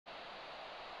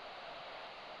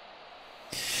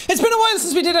It's been a while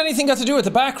since we did anything got to do with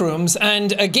the Backrooms,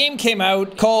 and a game came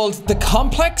out called The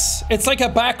Complex. It's like a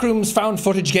Backrooms found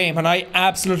footage game, and I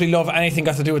absolutely love anything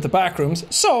got to do with the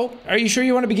Backrooms. So, are you sure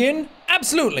you want to begin?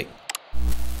 Absolutely.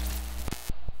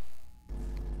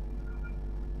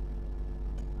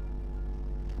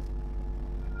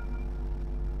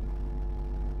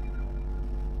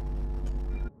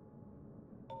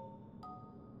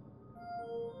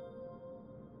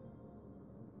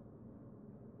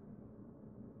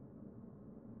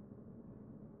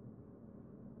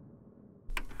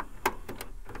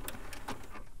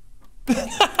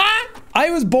 I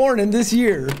was born in this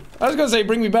year. I was gonna say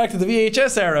bring me back to the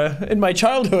VHS era in my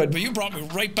childhood, but you brought me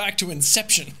right back to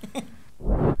Inception.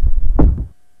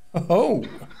 Oh,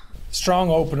 strong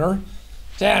opener.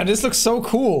 Damn, this looks so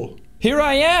cool. Here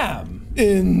I am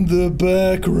in the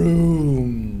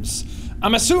Backrooms.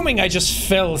 I'm assuming I just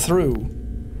fell through,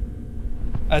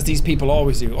 as these people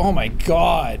always do. Oh my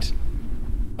god.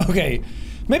 Okay,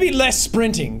 maybe less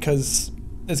sprinting, because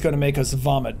it's gonna make us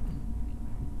vomit.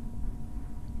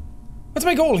 What's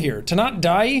my goal here? To not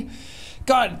die?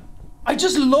 God, I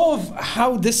just love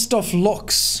how this stuff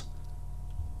looks.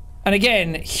 And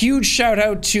again, huge shout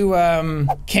out to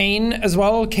Kane as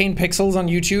well, Kane Pixels on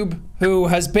YouTube, who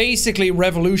has basically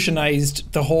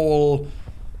revolutionized the whole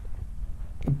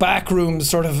Backrooms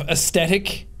sort of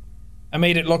aesthetic and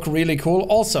made it look really cool.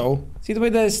 Also, see the way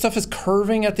the stuff is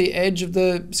curving at the edge of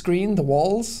the screen, the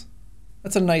walls?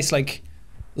 That's a nice, like,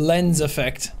 lens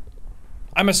effect.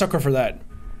 I'm a sucker for that.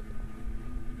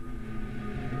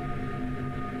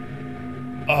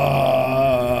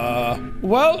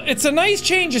 Well, it's a nice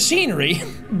change of scenery,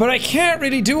 but I can't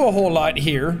really do a whole lot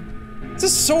here. This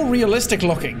is so realistic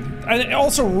looking, and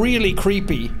also really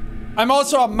creepy. I'm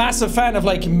also a massive fan of,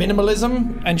 like,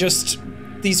 minimalism, and just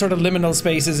these sort of liminal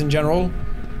spaces in general.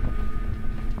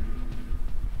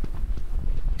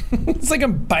 It's like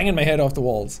I'm banging my head off the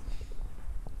walls.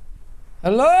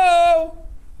 Hello?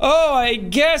 Oh, I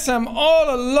guess I'm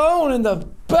all alone in the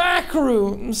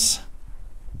Backrooms.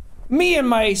 Me and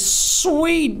my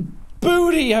sweet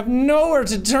booty have nowhere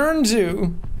to turn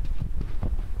to.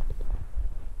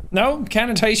 No? Can't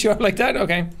entice you out like that?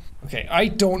 Okay. Okay, I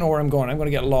don't know where I'm going. I'm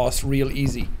gonna get lost real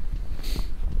easy.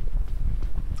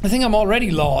 I think I'm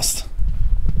already lost.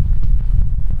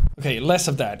 Okay, less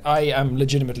of that. I am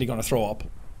legitimately gonna throw up.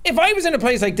 If I was in a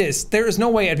place like this, there is no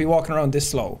way I'd be walking around this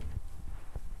slow.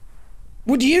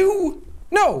 Would you?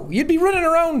 No, you'd be running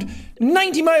around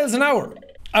 90 miles an hour.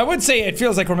 I would say it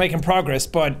feels like we're making progress,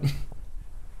 but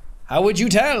how would you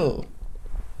tell?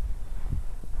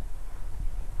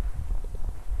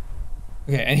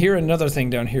 Okay, and here another thing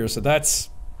down here, so that's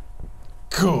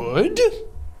good?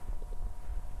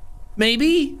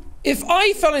 Maybe? If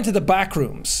I fell into the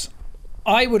Backrooms,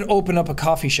 I would open up a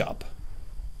coffee shop.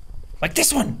 Like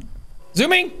this one!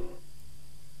 Zooming!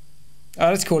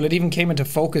 Oh, that's cool, it even came into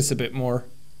focus a bit more.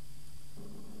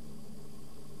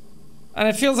 And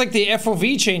it feels like the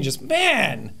FOV changes.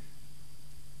 Man!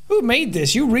 Who made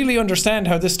this? You really understand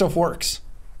how this stuff works.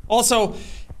 Also,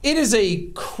 it is a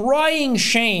crying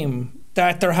shame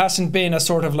that there hasn't been a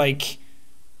sort of like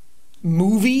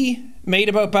movie made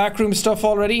about backroom stuff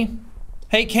already.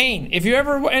 Hey Kane, if you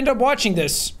ever end up watching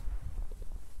this,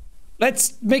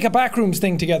 let's make a Backrooms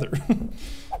thing together.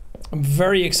 I'm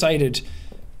very excited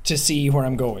to see where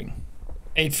I'm going.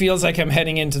 It feels like I'm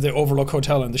heading into the Overlook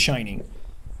Hotel in The Shining.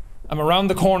 I'm around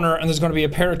the corner and there's going to be a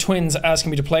pair of twins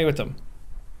asking me to play with them.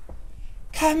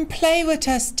 Come play with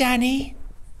us, Danny.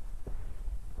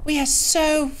 We are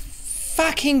so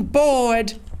fucking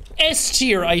bored.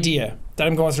 S-tier idea that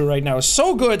I'm going through right now is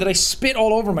so good that I spit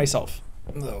all over myself.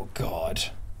 Oh god.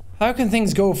 How can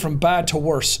things go from bad to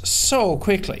worse so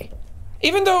quickly?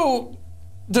 Even though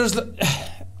there's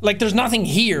like there's nothing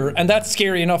here and that's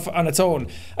scary enough on its own.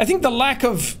 I think the lack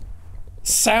of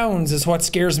sounds is what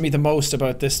scares me the most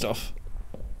about this stuff.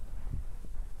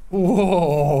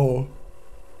 Whoa.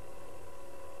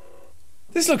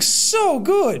 This looks so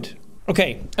good.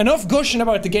 Okay, enough gushing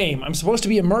about the game. I'm supposed to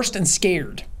be immersed and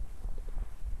scared.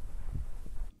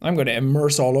 I'm going to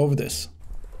immerse all over this.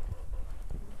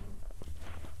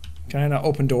 Can I not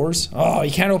open doors? Oh,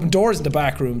 you can't open doors in the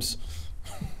Backrooms.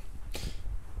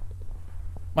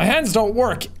 My hands don't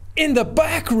work in the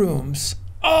Backrooms.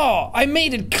 Oh, I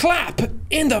made it clap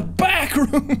in the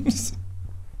Backrooms.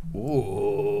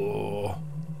 Ooh.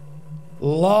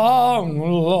 Long,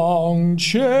 long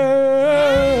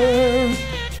chair.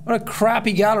 What a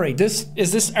crappy gallery. Is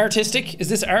this artistic? Is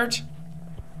this art?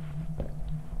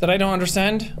 That I don't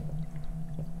understand?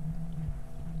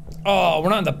 Oh, we're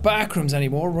not in the Backrooms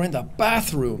anymore. We're in the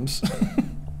bathrooms.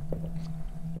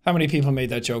 How many people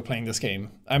made that joke playing this game?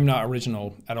 I'm not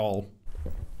original at all.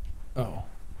 Oh.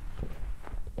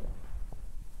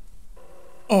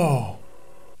 Oh.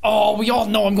 Oh, we all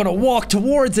know I'm gonna walk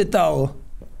towards it though.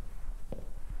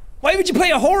 Why would you play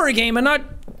a horror game and not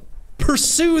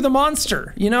pursue the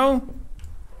monster, you know?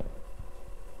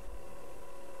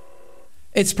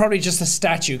 It's probably just a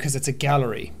statue because it's a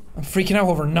gallery. I'm freaking out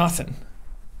over nothing.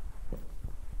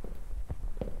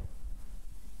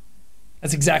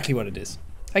 That's exactly what it is.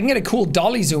 I can get a cool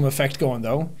dolly zoom effect going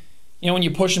though. You know when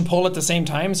you push and pull at the same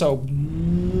time, so...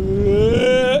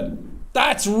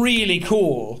 That's really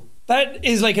cool. That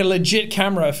is like a legit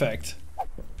camera effect.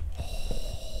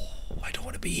 Oh, I don't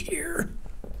want to be here.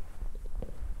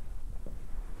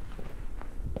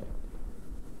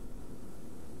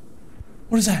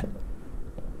 What is that?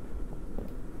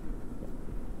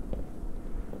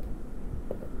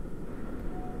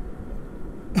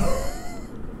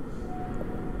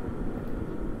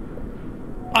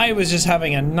 I was just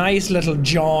having a nice little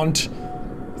jaunt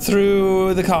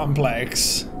through the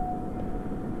complex.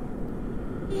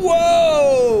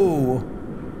 Whoa!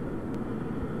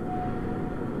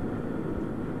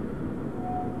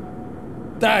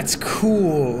 That's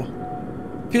cool.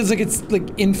 Feels like it's like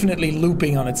infinitely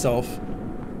looping on itself.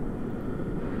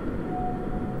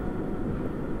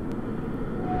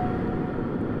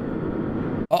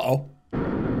 Uh-oh.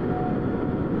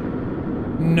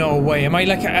 No way. Am I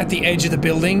like at the edge of the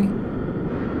building?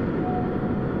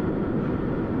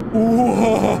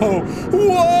 Whoa!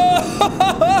 Whoa!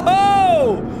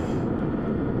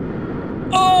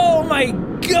 Oh my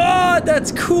god,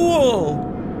 that's cool!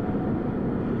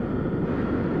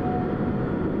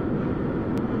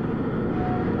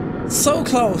 So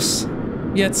close,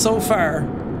 yet so far.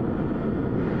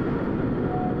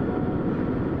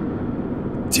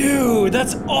 Dude,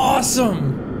 that's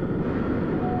awesome!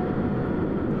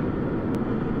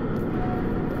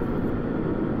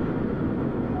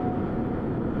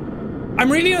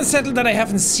 I'm really unsettled that I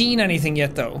haven't seen anything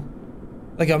yet though.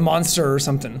 Like a monster or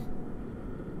something.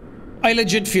 I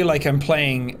legit feel like I'm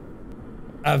playing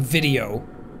a video.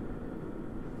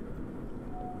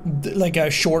 Like a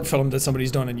short film that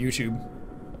somebody's done on YouTube.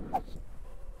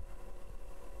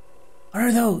 What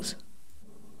are those?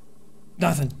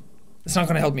 Nothing. It's not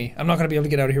gonna help me. I'm not gonna be able to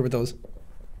get out of here with those.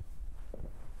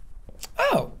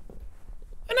 Oh!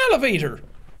 An elevator!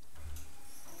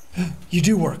 You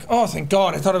do work. Oh, thank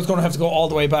God. I thought I was gonna have to go all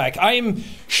the way back. I'm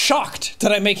shocked that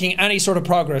I'm making any sort of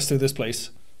progress through this place.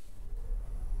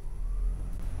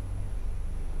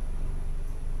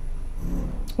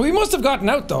 We must have gotten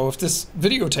out though, if this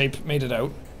videotape made it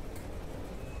out.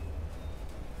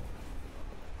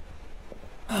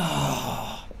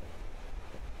 Ah.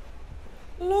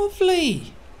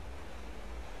 Lovely.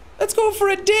 Let's go for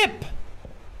a dip.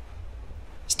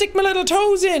 Stick my little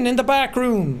toes in the back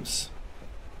rooms.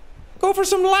 Go for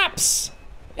some laps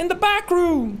in the back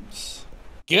rooms.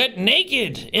 Get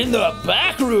naked in the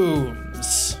back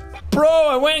rooms. Bro,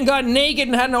 I went and got naked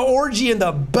and had an orgy in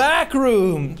the back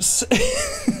rooms.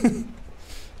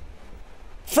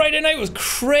 Friday night was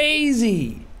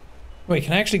crazy. Wait,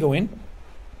 can I actually go in?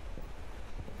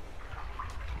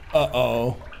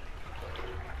 Uh-oh.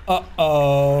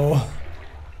 Uh-oh.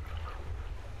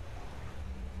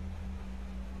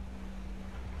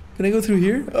 Can I go through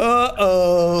here?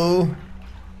 Uh-oh.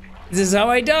 This is how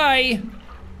I die.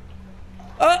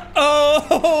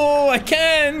 Uh-oh, I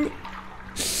can.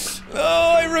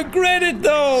 Oh, I regret it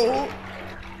though.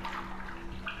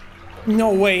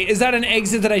 No way, is that an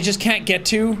exit that I just can't get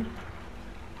to?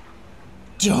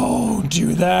 Don't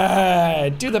do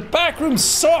that. Dude, the back room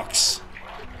sucks.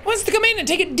 Wants to come in and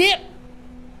take a dip.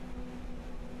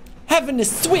 Having a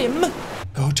swim.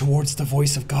 Go towards the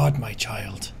voice of God, my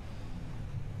child.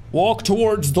 Walk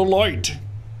towards the light.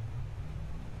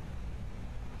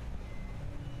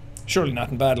 Surely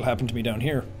nothing bad will happen to me down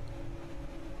here.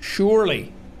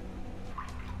 Surely.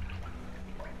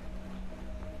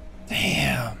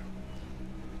 Damn.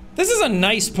 This is a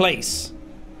nice place.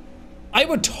 I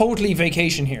would totally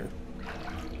vacation here.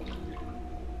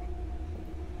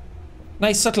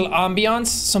 Nice subtle ambiance,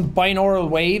 some binaural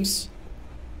waves.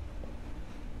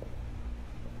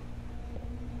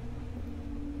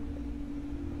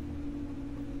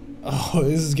 Oh,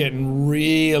 this is getting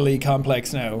really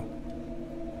complex now.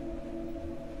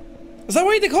 Is that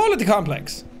why they call it the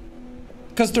complex?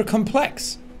 Because they're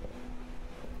complex.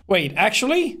 Wait,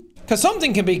 actually? Because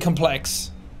something can be complex,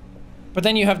 but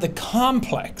then you have the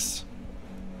complex.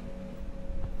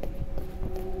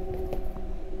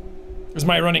 Is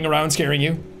my running around scaring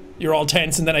you? You're all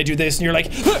tense and then I do this and you're like,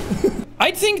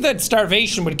 I think that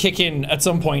starvation would kick in at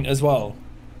some point as well.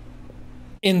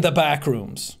 in the back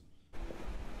rooms.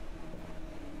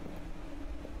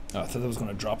 Oh, I thought that was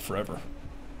gonna drop forever.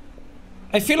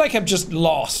 I feel like I'm just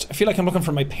lost. I feel like I'm looking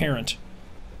for my parent.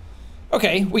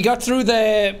 Okay, we got through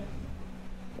the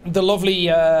lovely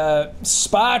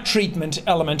spa treatment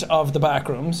element of the back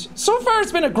rooms. So far,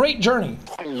 it's been a great journey.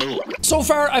 So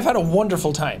far, I've had a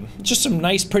wonderful time. Just some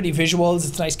nice, pretty visuals.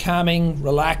 It's nice, calming,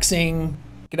 relaxing.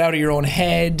 Get out of your own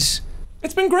head.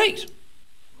 It's been great.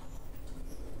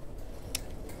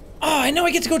 Oh, I know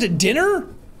I get to go to dinner?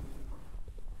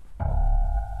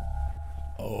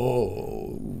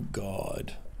 Oh,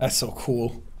 God. That's so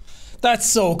cool. That's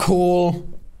so cool.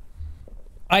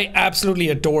 I absolutely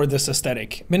adore this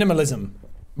aesthetic. Minimalism.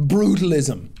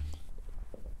 Brutalism.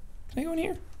 Can I go in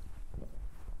here?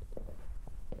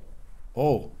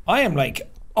 Oh, I am like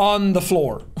on the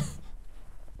floor.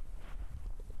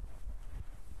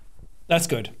 That's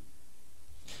good.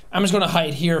 I'm just gonna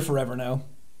hide here forever now.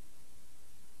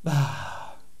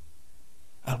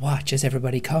 I'll watch as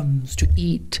everybody comes to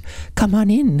eat. Come on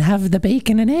in, have the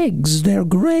bacon and eggs. They're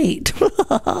great.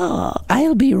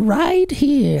 I'll be right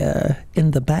here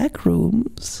in the back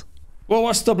rooms. Well,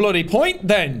 what's the bloody point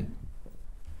then?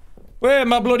 Where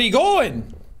am I bloody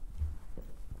going?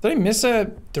 Did I miss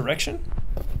a direction?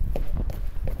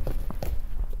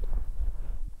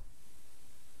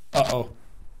 Uh-oh.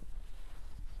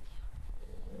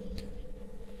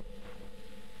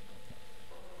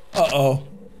 Uh-oh.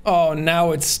 Oh,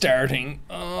 now it's starting.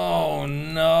 Oh,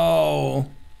 no.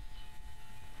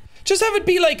 Just have it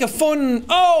be like a fun,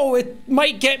 oh, it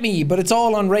might get me, but it's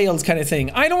all on rails kind of thing.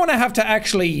 I don't want to have to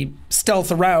actually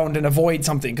stealth around and avoid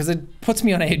something, because it puts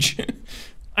me on edge.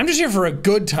 I'm just here for a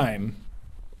good time.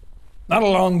 Not a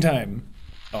long time.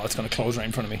 Oh, it's going to close right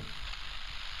in front of me.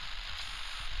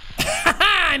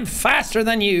 I'm faster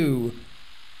than you.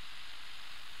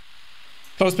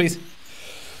 Close, please.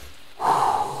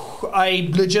 I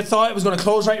legit thought it was going to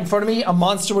close right in front of me. A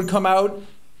monster would come out.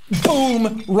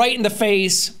 Boom! Right in the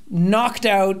face. Knocked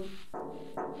out.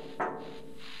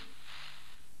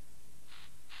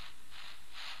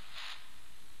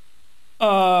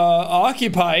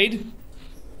 Occupied.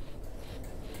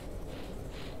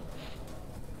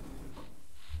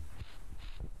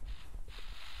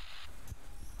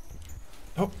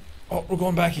 Oh, we're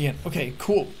going back again. Okay,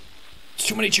 cool. There's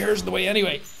too many chairs in the way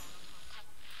anyway.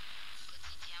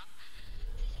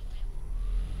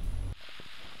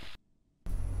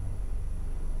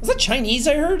 Was that Chinese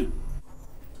I heard?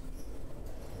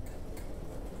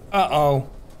 Uh-oh.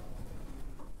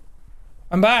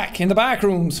 I'm back in the back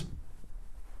rooms.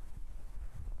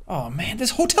 Oh man,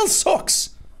 this hotel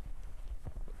sucks.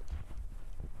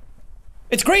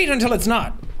 It's great until it's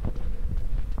not.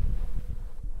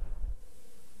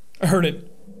 I heard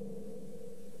it.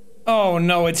 Oh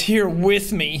no, it's here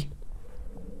with me.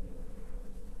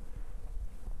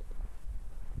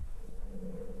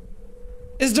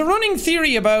 Is the running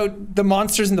theory about the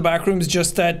monsters in the back rooms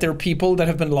just that they're people that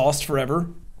have been lost forever?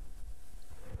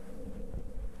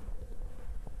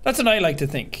 That's what I like to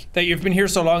think. That you've been here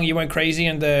so long you went crazy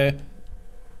and the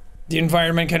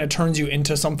environment kind of turns you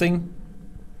into something.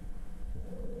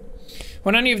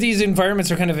 When any of these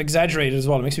environments are kind of exaggerated as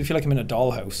well, it makes me feel like I'm in a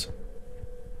dollhouse.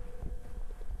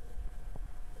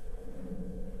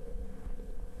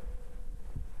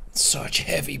 Such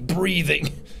heavy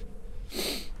breathing.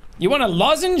 You want a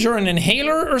lozenge or an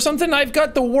inhaler or something? I've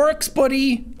got the works,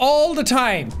 buddy, all the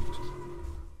time.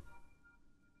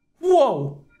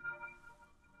 Whoa.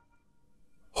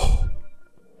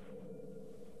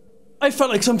 I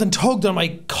felt like something tugged on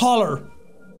my collar.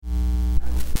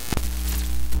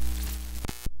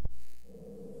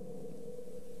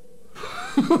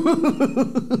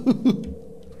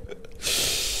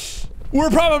 We're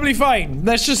probably fine.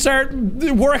 Let's just start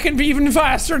working even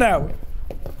faster now.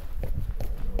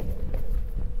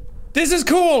 This is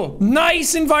cool.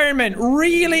 Nice environment.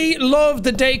 Really love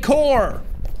the decor.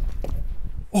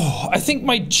 Oh, I think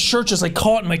my shirt just like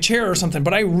caught in my chair or something,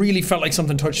 but I really felt like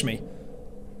something touched me.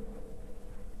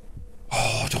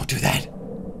 Oh, don't do that.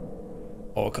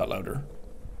 Oh, it got louder.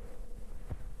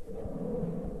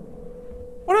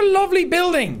 What a lovely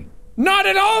building. Not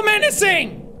at all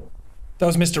menacing. That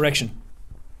was misdirection.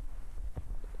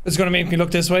 It's gonna make me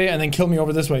look this way and then kill me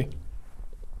over this way.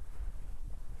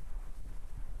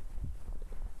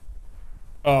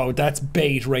 Oh, that's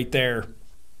bait right there.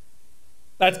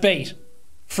 That's bait.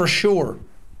 For sure.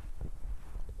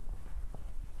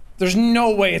 There's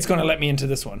no way it's gonna let me into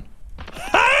this one.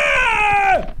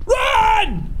 Ah!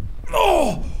 Run!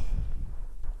 Oh!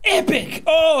 Epic!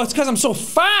 Oh, it's because I'm so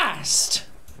fast!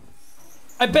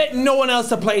 I bet no one else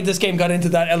that played this game got into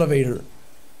that elevator.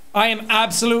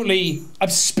 I'm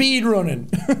speed running.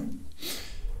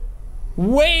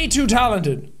 Way too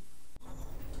talented.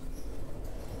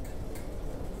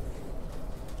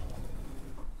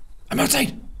 I'm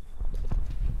outside.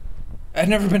 I've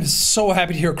never been so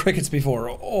happy to hear crickets before.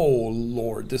 Oh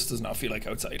Lord, this does not feel like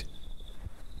outside.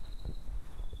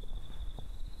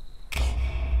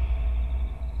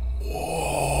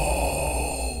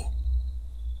 Whoa.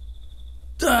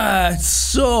 That's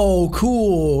so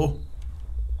cool.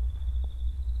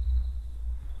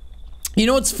 You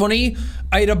know what's funny?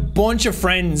 I had a bunch of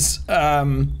friends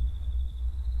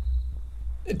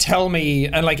tell me,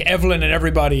 and like Evelyn and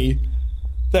everybody,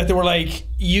 that they were like,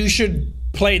 you should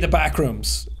play the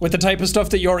Backrooms. With the type of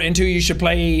stuff that you're into, you should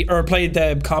play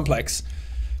the Complex.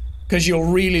 Because you'll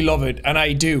really love it, and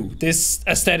I do. This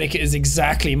aesthetic is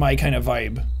exactly my kind of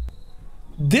vibe.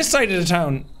 This side of the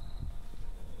town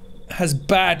has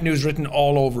bad news written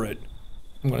all over it.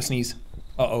 I'm gonna sneeze.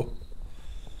 Uh-oh.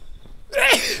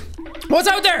 What's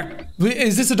out there?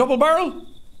 Is this a double barrel?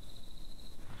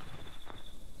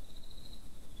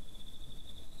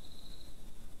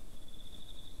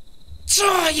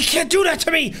 Oh, you can't do that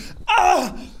to me!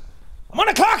 Oh, I'm on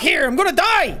a clock here! I'm gonna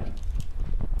die!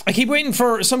 I keep waiting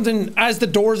for something as the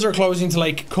doors are closing to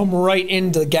like come right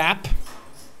into the gap.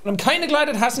 I'm kind of glad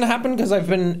it hasn't happened because I've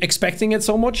been expecting it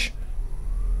so much.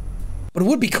 But it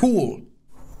would be cool.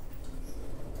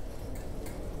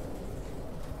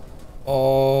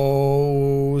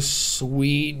 Oh,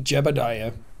 sweet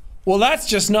Jebediah. Well, that's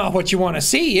just not what you want to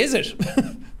see, is it?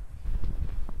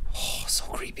 Oh, so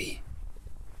creepy.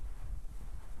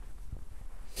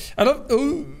 I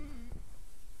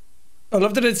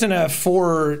love that it's in a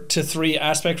 4:3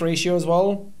 aspect ratio as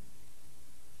well.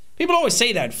 People always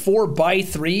say that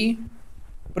 4:3,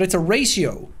 but it's a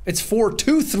ratio. It's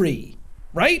 4:3,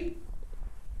 right?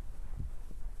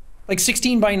 Like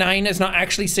 16:9 is not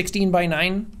actually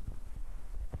 16:9,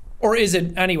 or is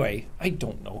it? Anyway, I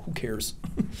don't know. Who cares?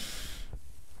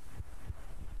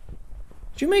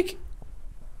 Did you make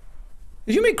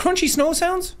crunchy snow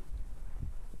sounds?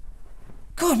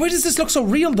 God, why does this look so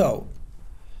real though?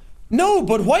 No,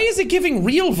 but why is it giving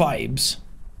real vibes?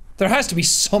 There has to be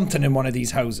something in one of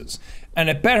these houses. And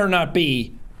it better not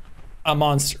be a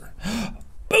monster.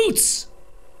 Boots!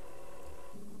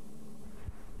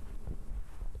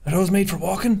 Are those made for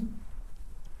walking?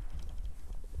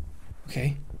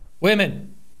 Okay.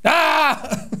 Women!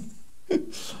 Ah!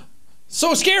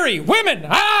 So scary! Women!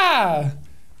 Ah!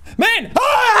 Men!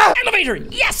 Ah! Elevator!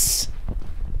 Yes!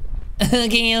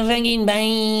 Okay, I'm fucking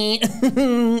bye.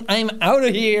 I'm out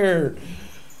of here.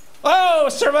 Oh,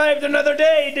 survived another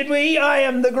day, did we? I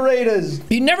am the greatest.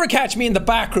 You never catch me in the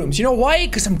back rooms. You know why?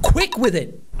 Because I'm quick with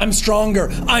it. I'm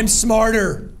stronger. I'm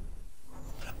smarter.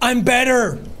 I'm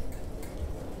better.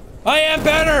 I am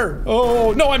better.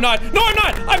 Oh, no, I'm not. No, I'm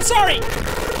not. I'm sorry.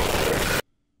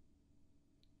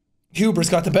 Hubris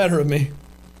got the better of me.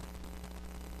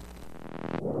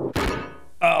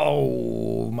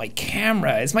 Oh, my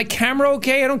camera. Is my camera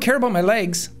okay? I don't care about my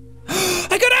legs.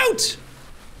 I got out!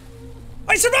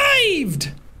 I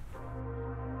survived!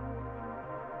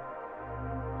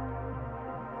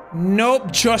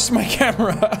 Nope, just my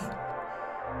camera.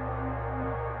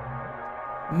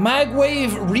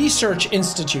 Magwave Research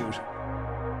Institute.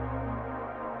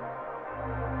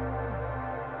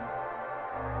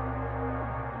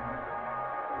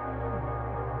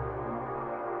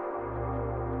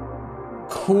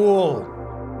 Cool.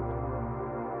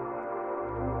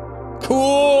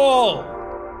 Cool.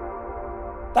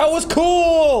 That was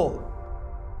cool.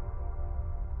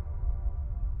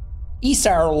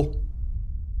 Esarl.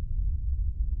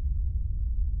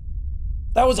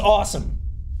 That was awesome.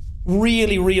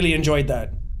 Really, really enjoyed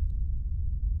that.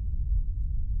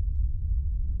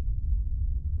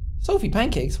 Sophie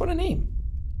Pancakes, what a name.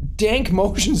 Dank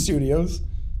Motion Studios.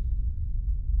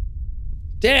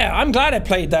 Yeah, I'm glad I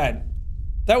played that.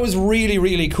 That was really,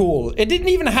 really cool. It didn't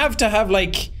even have to have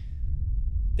like...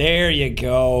 There you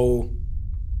go.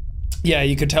 Yeah,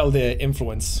 you could tell the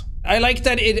influence. I like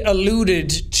that it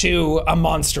alluded to a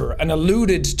monster and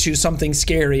alluded to something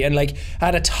scary and like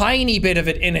had a tiny bit of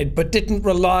it in it, but didn't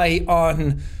rely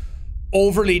on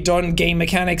overly done game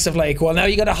mechanics of like, well, now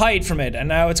you gotta hide from it and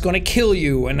now it's gonna kill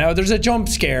you and now there's a jump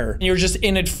scare. And you're just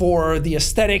in it for the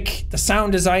aesthetic, the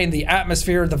sound design, the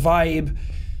atmosphere, the vibe.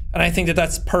 And I think that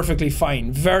that's perfectly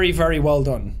fine. Very, very well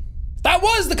done. That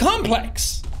was the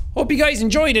Complex. Hope you guys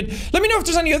enjoyed it. Let me know if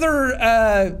there's any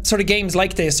other sort of games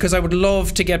like this, because I would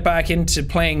love to get back into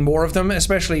playing more of them,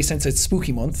 especially since it's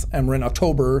spooky month and we're in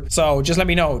October. So just let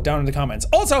me know down in the comments.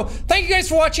 Also, thank you guys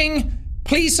for watching.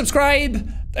 Please subscribe.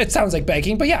 It sounds like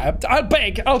begging, but yeah, I'll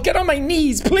beg. I'll get on my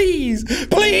knees, please.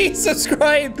 Please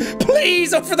subscribe.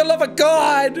 Please, oh, for the love of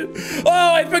God. Oh,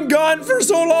 I've been gone for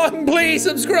so long. Please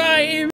subscribe.